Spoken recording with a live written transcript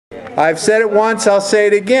I've said it once, I'll say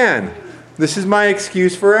it again. This is my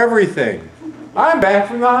excuse for everything. I'm back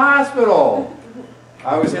from the hospital.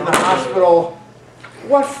 I was in the hospital.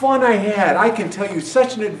 What fun I had. I can tell you,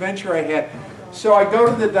 such an adventure I had. So I go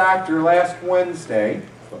to the doctor last Wednesday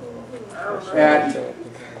at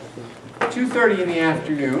 2:30 in the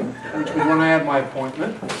afternoon, which was when I had my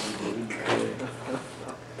appointment.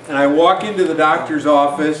 And I walk into the doctor's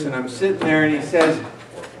office, and I'm sitting there, and he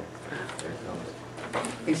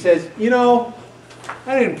says, you know,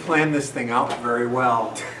 I didn't plan this thing out very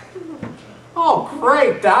well. Oh,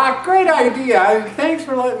 great, Doc, great idea. Thanks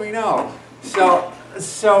for letting me know.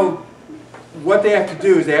 So what they have to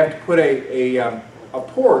do is they have to put a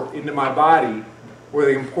port into my body where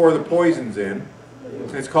they can pour the poisons in.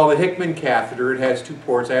 And it's called a Hickman catheter. It has 2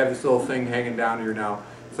 ports. I have this little thing hanging down here now.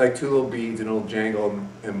 It's like 2 little beads, and it'll jangle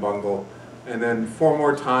and bungle. And then 4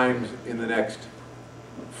 more times in the next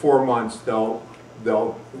 4 months, they'll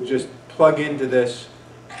just plug into this,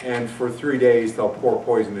 and for 3 days they'll pour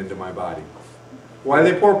poison into my body. Why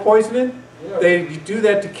do they pour poison in? They do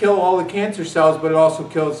that to kill all the cancer cells, but it also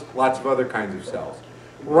kills lots of other kinds of cells.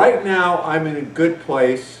 Right now I'm in a good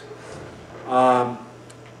place.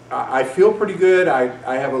 I feel pretty good.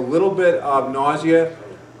 I have a little bit of nausea.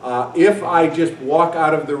 If I just walk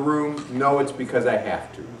out of the room, know it's because I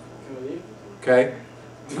have to. Okay?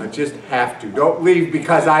 I just have to. Don't leave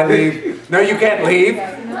because I leave. No, you can't leave.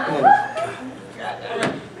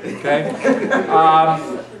 Okay?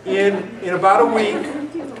 In about a week,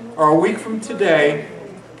 or a week from today,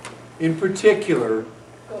 in particular,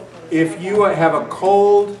 if you have a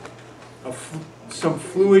cold, some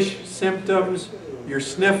fluish symptoms, you're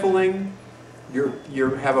sniffling, you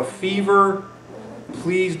have a fever,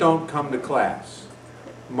 please don't come to class.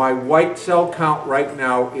 My white cell count right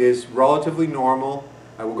now is relatively normal.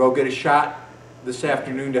 I will go get a shot this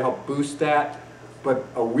afternoon to help boost that. But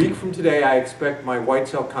a week from today, I expect my white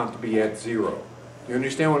cell count to be at 0. You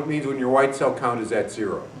understand what it means when your white cell count is at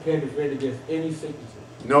 0? You can't defend against any sicknesses.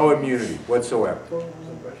 No immunity whatsoever.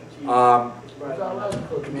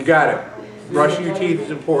 You got it. Brushing your teeth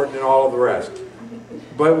is important, and all of the rest.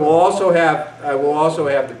 But I will also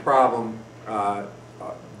have the problem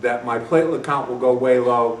that my platelet count will go way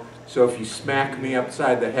low. So if you smack me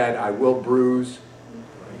upside the head, I will bruise,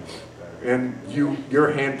 and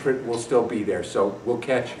your handprint will still be there. So we'll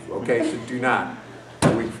catch you. Okay, so do not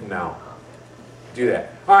a week from now do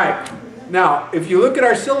that. All right. Now, if you look at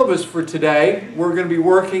our syllabus for today, we're going to be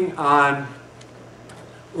working on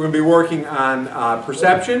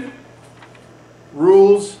perception,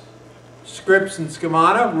 rules, scripts and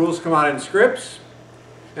schemata, rules, schemata, and scripts,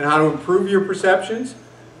 and how to improve your perceptions.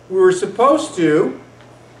 We were supposed to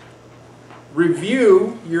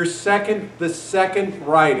review the second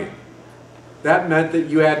writing. That meant that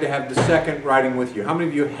you had to have the second writing with you. How many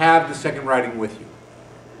of you have the second writing with you?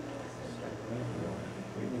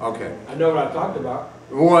 Okay. I know what I talked about.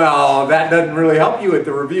 Well, that doesn't really help you with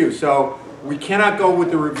the review. So we cannot go with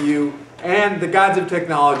the review. And the gods of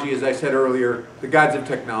technology, as I said earlier, the gods of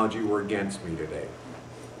technology were against me today.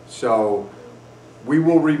 So we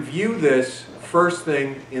will review this first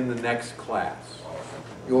thing in the next class.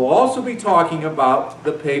 You'll also be talking about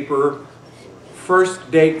the paper First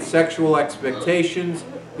Date Sexual Expectations,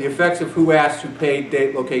 the effects of who asked, who paid,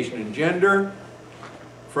 date, location, and gender,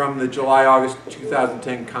 from the July-August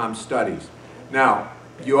 2010 Com Studies. Now,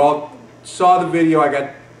 you all saw the video.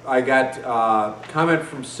 I got comment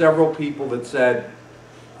from several people that said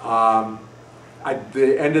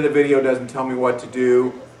the end of the video doesn't tell me what to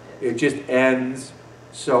do. It just ends.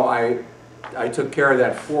 So I took care of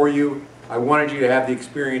that for you. I wanted you to have the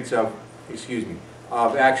experience of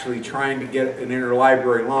actually trying to get an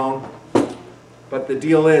interlibrary loan. But the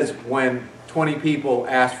deal is, when 20 people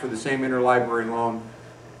ask for the same interlibrary loan,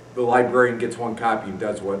 the librarian gets 1 copy and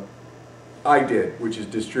does what I did, which is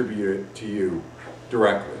distribute it to you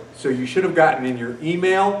directly. So you should have gotten in your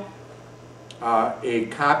email a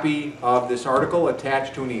copy of this article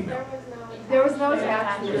attached to an email. There was no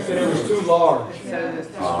attachment. They said it was too large.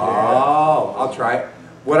 Oh, I'll try it.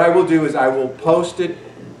 What I will do is I will post it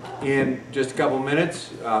in just a couple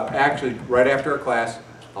minutes. Actually, right after our class,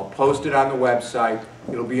 I'll post it on the website.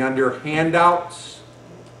 It'll be under handouts,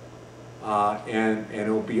 and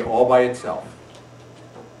it'll be all by itself.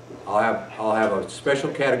 I'll have a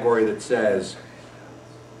special category that says,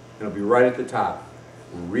 it'll be right at the top,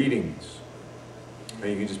 readings,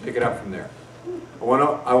 and you can just pick it up from there. I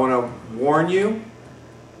want to warn you,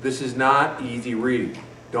 this is not easy reading.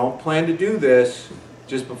 Don't plan to do this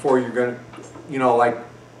just before you're going to, like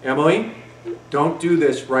Emily, don't do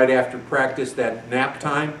this right after practice, that nap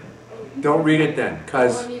time. Don't read it then,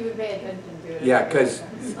 because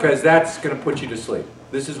because that's going to put you to sleep.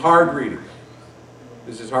 This is hard reading.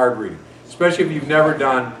 This is hard reading, especially if you've never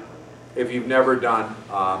done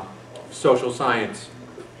social science,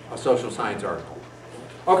 a social science article.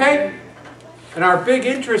 Okay? And our big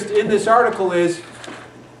interest in this article is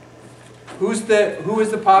who is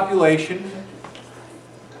the population?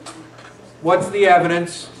 What's the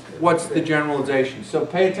evidence? What's the generalization? So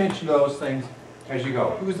pay attention to those things as you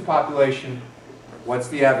go. Who's the population? What's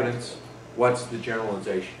the evidence? What's the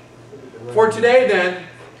generalization? For today then,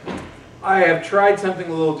 I have tried something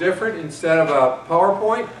a little different. Instead of a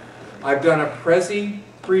PowerPoint, I've done a prezi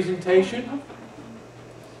presentation.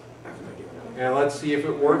 And let's see if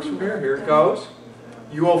it works from here. Here it goes.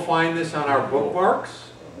 You will find this on our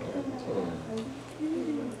bookmarks.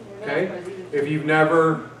 Okay? If you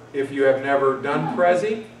have never done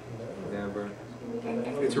prezi,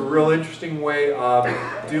 it's a real interesting way of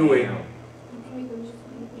doing.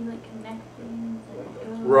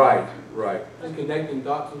 Right. Just connecting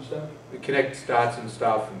dots and stuff. It connects dots and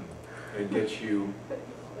stuff and gets you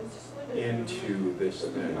into this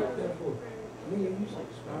thing.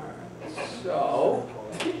 So,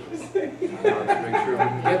 let's make sure we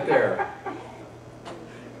can get there.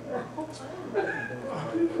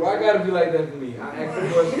 Why gotta be like that for me? I asked the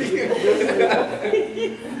question.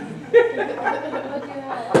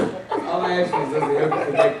 All I asked was, does it help you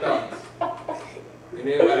connect dots? And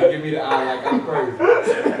everybody give me the eye like I'm crazy.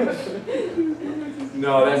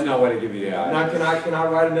 No, that's not what I give you the eye. Now, can I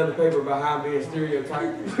write another paper about how I'm being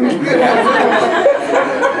stereotyped?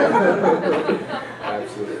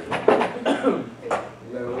 Absolutely.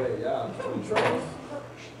 No way, yeah.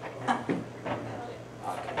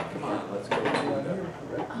 Okay, come on, let's go to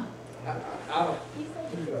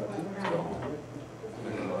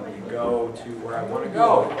let me go to where I want to go.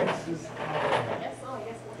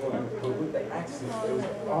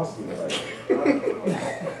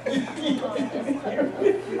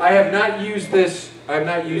 I have not used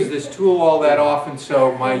this tool all that often,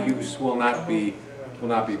 so my use will not be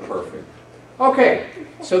perfect. Okay,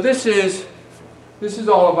 so this is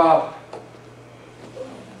all about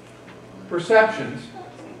perceptions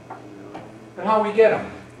and how we get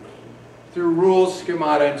them through rules,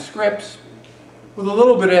 schemata, and scripts, with a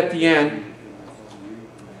little bit at the end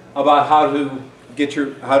about how to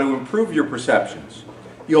improve your perceptions.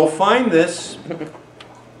 You'll find this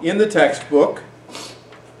in the textbook.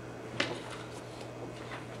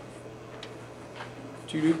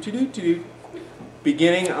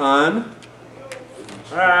 Beginning on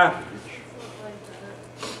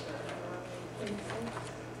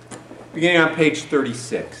page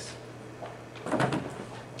 36.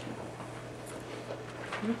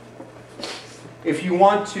 If you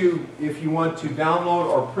want to download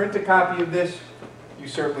or print a copy of this, you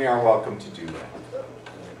certainly are welcome to do that.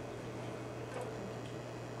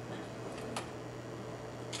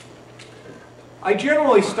 I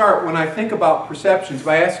generally start when I think about perceptions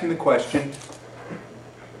by asking the question,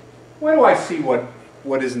 why do I see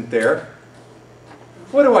what isn't there?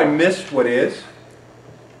 Why do I miss what is?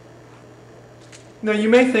 Now you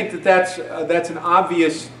may think that that's an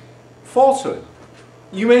obvious falsehood.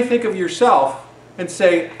 You may think of yourself and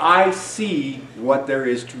say, I see what there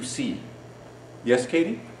is to see. Yes,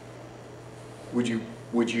 Katie? Would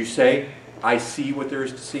you say, I see what there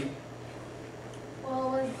is to see? Well,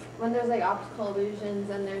 when there's like optical illusions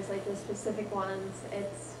and there's like the specific ones,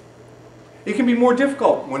 It can be more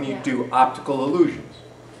difficult when you Yeah. do optical illusions,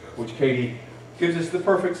 which Katie gives us the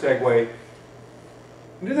perfect segue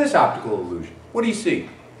into this optical illusion. What do you see?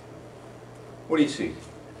 What do you see?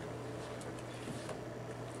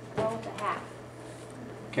 well, with the hat.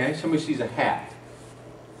 Okay, somebody sees a hat.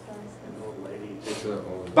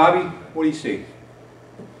 So Bobby, what do you see?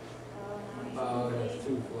 That's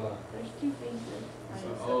too fly. there's two faces. It's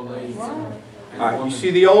an old lady. All right, you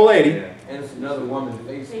see the old lady. And it's another woman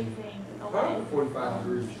facing 45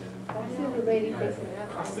 degrees. I see the lady facing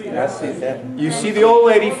up. I see that. You see the old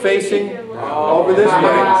lady facing over this way.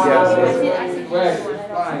 I see Right. the one.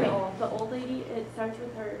 I don't see the old. The old lady, it starts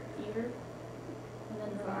with her ear, and then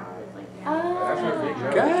her mouth is like.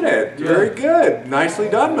 Oh. Got it. Very good. Nicely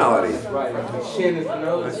done, Melody. Right. The chin is the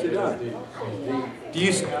nose. Nicely done.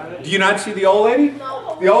 Do you not see the old lady?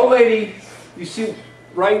 The old lady, you see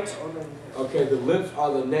right. Okay, the lips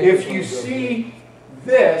are the neck. If you see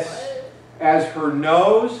this as her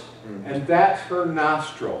nose, and that's her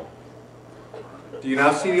nostril. Do you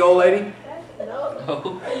now see the old lady?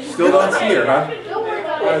 Still don't see her, huh?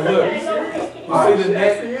 Right, look. You see the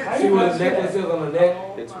neck? See where the necklace is on the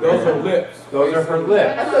neck? Those are lips. Those are her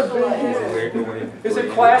lips. It's a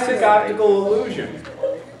classic optical illusion.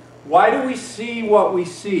 Why do we see what we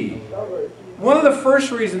see? One of the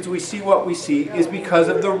first reasons we see what we see is because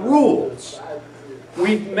of the rules.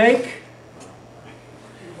 We make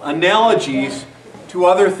analogies to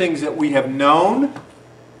other things that we have known,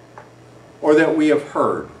 or that we have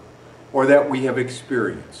heard, or that we have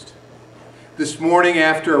experienced. This morning,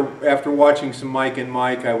 after watching some Mike and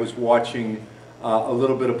Mike, I was watching a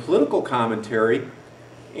little bit of political commentary,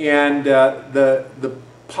 and the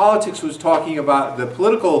politics was talking about, the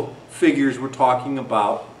political figures were talking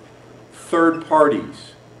about third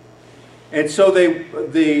parties. And so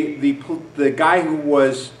the guy who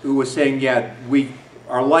was saying, yeah, we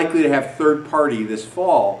are likely to have third party this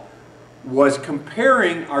fall, was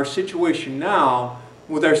comparing our situation now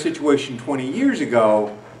with our situation 20 years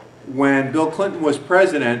ago when Bill Clinton was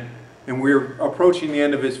president and we were approaching the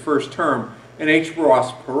end of his first term, and H.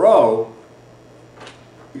 Ross Perot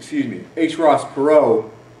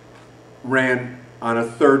ran on a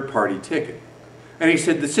third party ticket. And he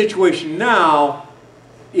said the situation now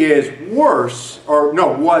is worse, or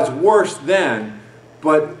no, was worse then,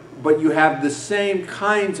 but you have the same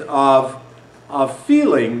kinds of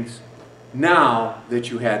feelings now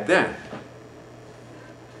that you had then.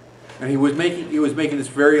 And he was making this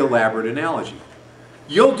very elaborate analogy.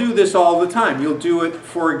 You'll do this all the time. You'll do it,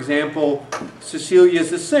 for example,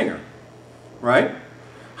 Cecilia's a singer, right?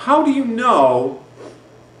 How do you know,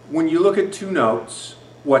 when you look at two notes,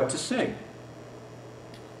 what to sing?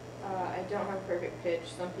 I don't have perfect pitch.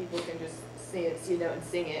 Some people can just say it, you know, and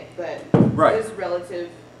sing it, but Right. it is relative.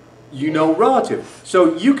 You know relative.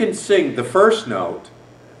 So you can sing the first note,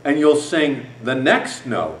 and you'll sing the next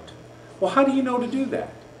note. Well, how do you know to do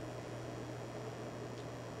that?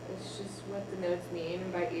 It's just what the notes mean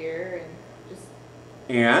by ear and just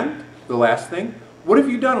And the last thing, what have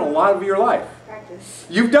you done a lot of your life? practice.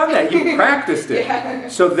 You've done that. You've practiced it. Yeah.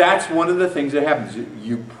 So that's one of the things that happens.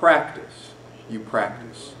 You practice. You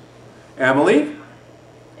practice. Emily,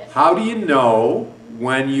 how do you know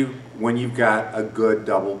when you've got a good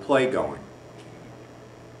double play going?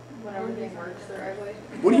 When everything works the right way.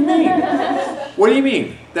 What do you mean? What do you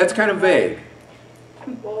mean? That's kind of vague.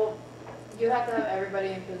 Well, you have to have everybody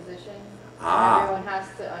in position. Ah. Everyone has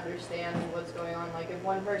to understand what's going on. Like if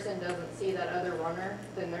one person doesn't see that other runner,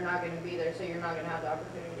 then they're not going to be there, so you're not going to have the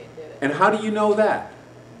opportunity to do it. And how do you know that?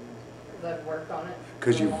 Because I've worked on it.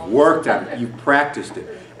 Because for a you've long worked on time. it, you've practiced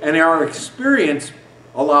it. And our experience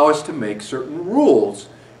allow us to make certain rules.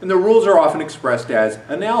 And the rules are often expressed as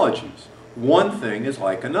analogies. One thing is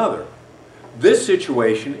like another. This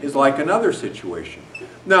situation is like another situation.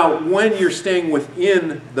 Now, when you're staying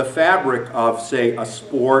within the fabric of, say, a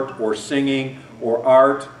sport or singing or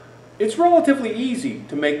art, it's relatively easy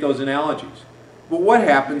to make those analogies. But what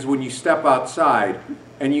happens when you step outside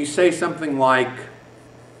and you say something like,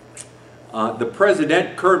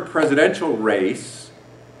 the current presidential race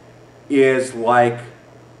is like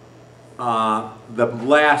the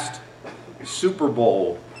last Super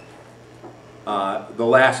Bowl, the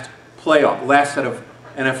last set of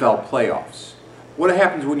NFL playoffs. What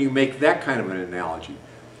happens when you make that kind of an analogy?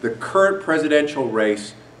 The current presidential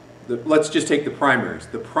race, let's just take the primaries.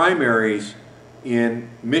 The primaries in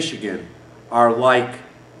Michigan are like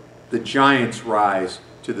the Giants' rise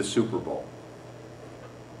to the Super Bowl.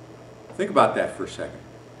 Think about that for a second.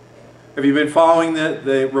 Have you been following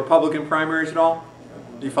the Republican primaries at all?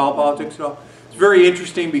 Do you follow politics at all? It's very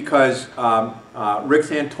interesting because Rick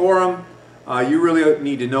Santorum, you really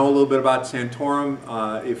need to know a little bit about Santorum.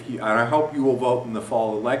 And I hope you will vote in the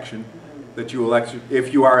fall election. That you elect,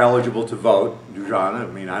 if you are eligible to vote, Dujana. I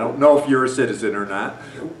mean, I don't know if you're a citizen or not.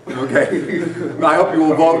 Okay, I hope you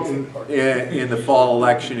will vote in the fall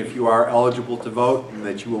election if you are eligible to vote, and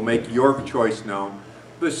that you will make your choice known.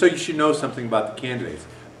 But so you should know something about the candidates.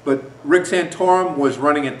 But Rick Santorum was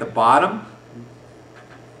running at the bottom,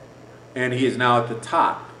 and he is now at the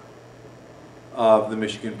top of the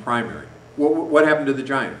Michigan primary. What happened to the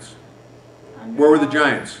Giants? Where were the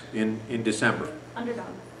Giants in December? Underdog.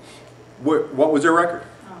 What was their record?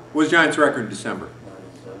 Oh. What was Giants' record in December?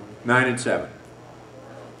 9-7.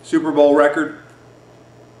 Super Bowl record?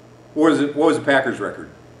 What was the Packers'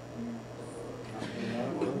 record?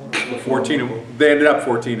 14. They ended up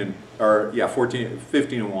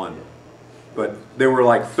 15-1. But they were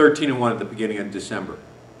like 13-1 at the beginning of December.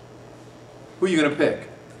 Who are you going to pick?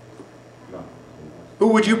 Who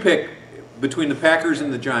would you pick between the Packers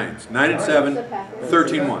and the Giants? 9-7,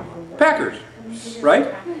 13-1. Packers,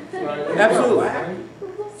 right? Absolutely.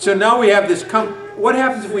 So now we have this. What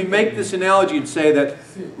happens if we make this analogy and say that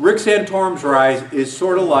Rick Santorum's rise is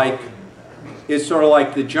sort of like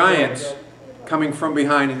the Giants coming from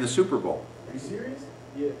behind in the Super Bowl? Are you serious?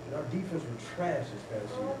 Yeah, our defense was trash this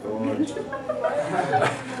past year.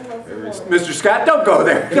 Mr. Scott, don't go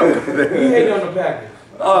there. Don't go there. He hated on the Packers.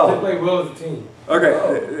 They Oh, played well as a team. okay.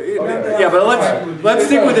 Yeah, but let's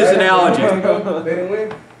stick with this analogy. They didn't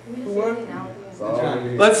win? We Who won? just say the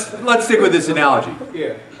analogy. Let's stick with this analogy.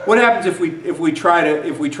 Yeah. What happens if we try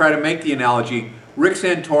to make the analogy? Rick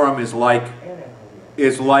Santorum is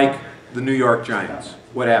like the New York Giants.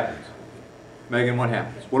 What happens? Megan, what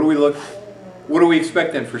happens? What do we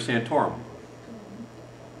expect then for Santorum?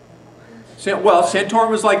 Well,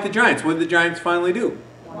 Santorum is like the Giants. What did the Giants finally do?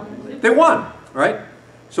 They won, right?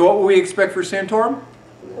 So what will we expect for Santorum?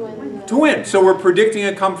 To win. So we're predicting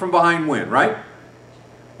a come from behind win, right?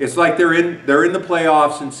 It's like they're in the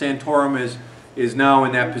playoffs and Santorum is now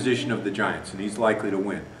in that position of the Giants and he's likely to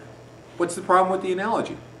win. What's the problem with the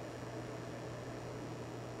analogy?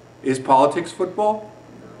 Is politics football?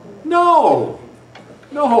 No.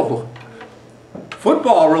 No.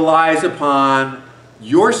 Football relies upon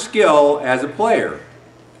your skill as a player,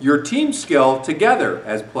 your team skill together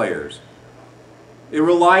as players. It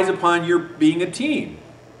relies upon your being a team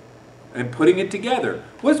and putting it together.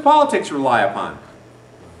 What does politics rely upon?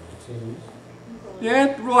 Teams. Yeah,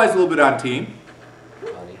 it relies a little bit on team.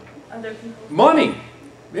 Other people's Money.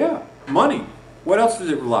 Yeah, money. What else does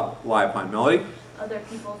it rely upon, Melody? other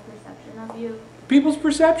people's perception of you. People's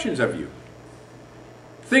perceptions of you.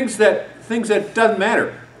 Things that doesn't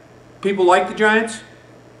matter. People like the Giants?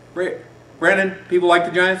 Brandon, people like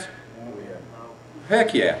the Giants?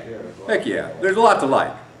 Heck yeah. Heck yeah. There's a lot to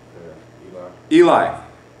like. Eli.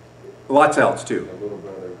 Lots else too.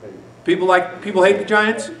 People hate the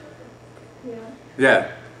Giants? Yeah.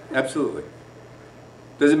 Yeah, absolutely.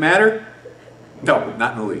 Does it matter? No,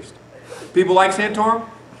 not in the least. People like Santorum?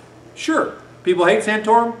 Sure. People hate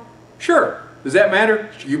Santorum? Sure. Does that matter?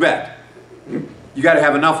 You bet. You got to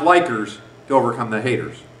have enough likers to overcome the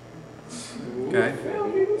haters. Okay?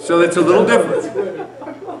 So that's a little different.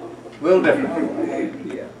 A little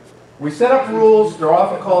different. We set up rules. They're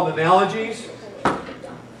often called analogies.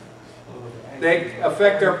 They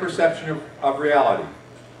affect our perception of reality.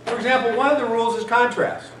 For example, one of the rules is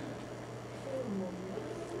contrast.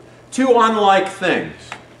 Two unlike things.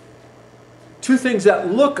 Two things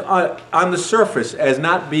that look on the surface as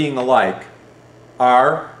not being alike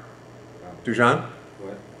are, Dujan?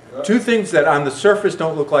 What? Two things that on the surface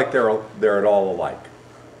don't look like they're at all alike.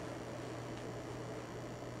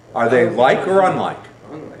 Are they like or unlike?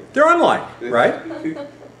 They're unlike, right?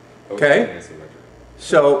 Okay.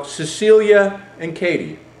 So Cecilia and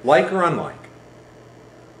Katie, like or unlike?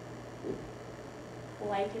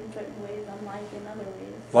 Like in certain ways, unlike in other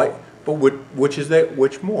ways. Like, but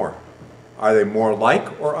which more? Are they more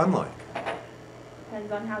like or unlike?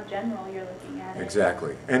 Depends on how general you're looking at it.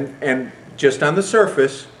 Exactly. And just on the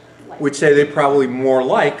surface, we'd say they're probably more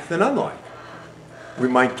like than unlike. We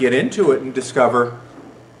might get into it and discover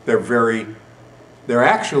they're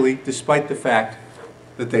actually, despite the fact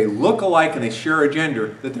that they look alike and they share a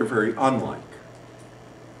gender, that they're very unlike.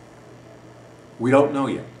 We don't know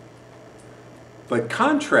yet. But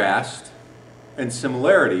contrast and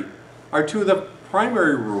similarity are two of the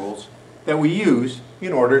primary rules that we use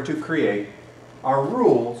in order to create our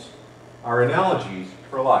rules, our analogies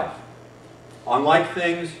for life. Unlike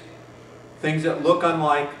things, things that look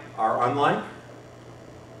unlike are unlike.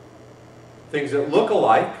 Things that look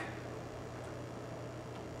alike,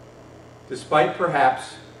 despite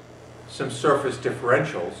perhaps some surface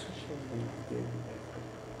differentials,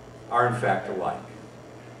 are in fact alike.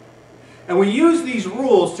 And we use these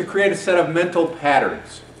rules to create a set of mental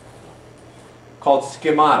patterns called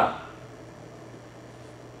schemata.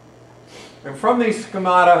 And from these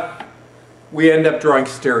schemata, we end up drawing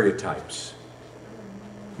stereotypes.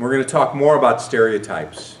 We're going to talk more about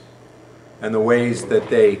stereotypes and the ways that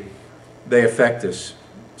they affect us.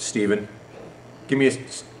 Stephen, give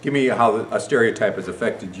me how a stereotype has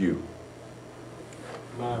affected you.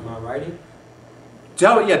 My writing?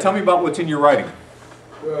 Tell me about what's in your writing.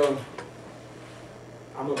 Well,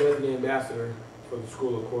 I'm a lesbian ambassador for the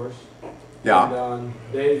school, of course. Yeah. And on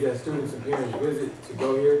days that students and parents visit to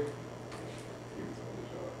go here.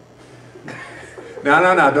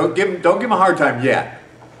 No. Don't give him a hard time yet.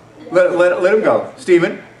 Let him go.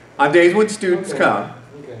 Stephen, on days when students come.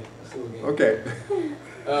 Okay, let's do it again.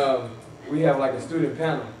 Okay. We have like a student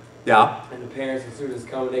panel. Yeah. And the parents and students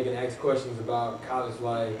come and they can ask questions about college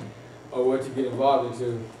life or what to get involved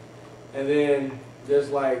into. And then there's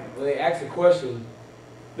like, when they ask a question,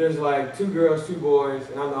 there's like 2 girls, 2 boys,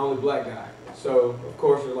 and I'm the only black guy. So, of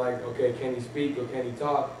course, they're like, okay, can he speak or can he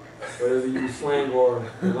talk? Or does he use slang or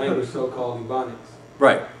language so-called Ebonics?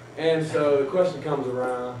 Right. And so the question comes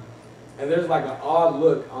around, and there's like an odd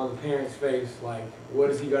look on the parent's face, like, what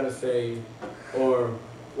is he gonna say, or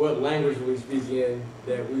what language will he speak in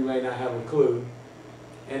that we may not have a clue.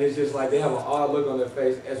 And it's just like they have an odd look on their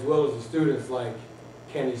face, as well as the students, like,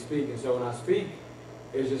 can he speak? And so when I speak,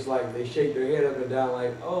 it's just like they shake their head up and down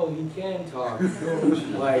like, oh, he can talk.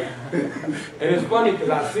 Like, and it's funny because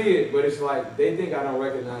I see it, but it's like they think I don't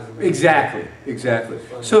recognize him. Exactly, exactly.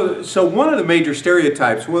 So one of the major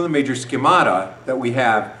stereotypes, one of the major schemata that we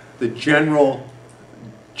have, the general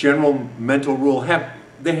mental rule,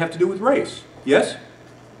 they have to do with race. Yes?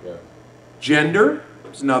 Yeah. Gender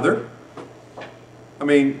is another. I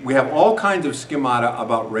mean, we have all kinds of schemata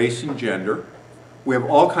about race and gender. We have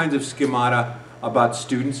all kinds of schemata about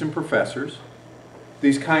students and professors.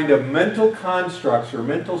 These kind of mental constructs or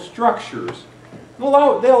mental structures, they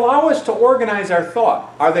allow us to organize our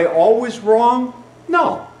thought. Are they always wrong?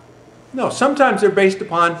 No. No, sometimes they're based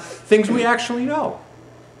upon things we actually know.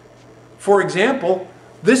 For example,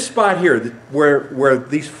 this spot here, where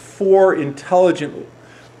these four intelligent,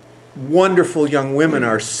 wonderful young women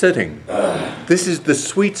are sitting, this is the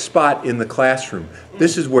sweet spot in the classroom.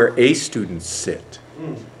 This is where A students sit.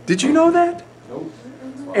 Did you know that? Nope.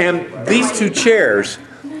 And these two chairs,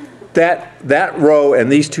 that row and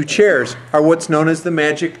these two chairs are what's known as the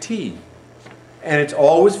magic T. And it's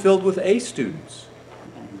always filled with A students.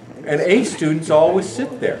 And A students always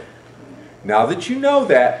sit there. Now that you know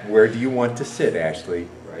that, where do you want to sit, Ashley?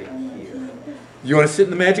 Right here. You want to sit in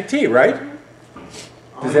the magic T, right?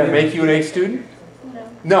 Does that make you an A student? No.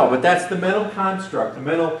 No, but that's the mental construct, the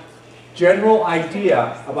mental general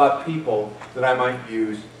idea about people that I might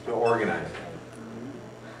use to organize.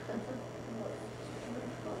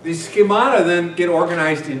 These schemata then get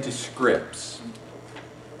organized into scripts.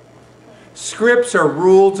 Scripts are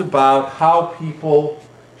rules about how people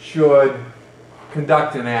should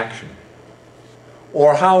conduct an action,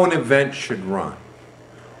 or how an event should run,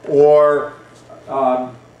 or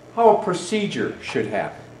how a procedure should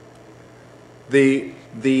happen. The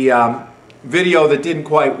video that didn't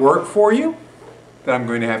quite work for you, that I'm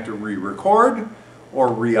going to have to re-record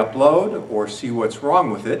or re-upload or see what's wrong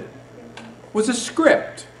with it, was a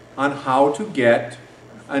script on how to get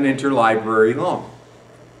an interlibrary loan.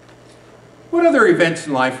 What other events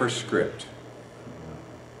in life are scripted?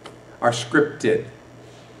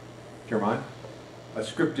 Jeremiah? A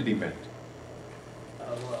scripted event.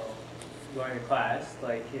 Well, going to class,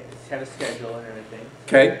 like, have a schedule and everything.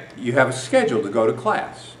 Okay, you have a schedule to go to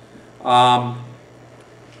class.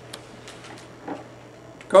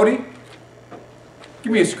 Cody,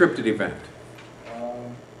 give me a scripted event.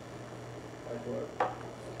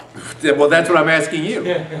 Well, that's what I'm asking you.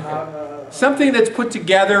 Something that's put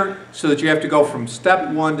together so that you have to go from step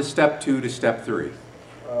 1 to step 2 to step 3.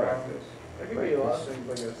 There could be a lot of things,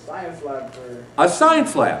 like a science lab for... A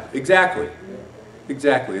science lab, exactly.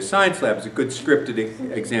 Exactly. A science lab is a good scripted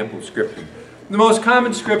example of scripting. The most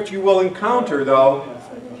common script you will encounter, though,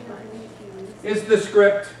 is the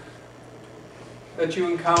script that you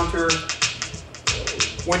encounter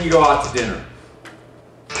when you go out to dinner.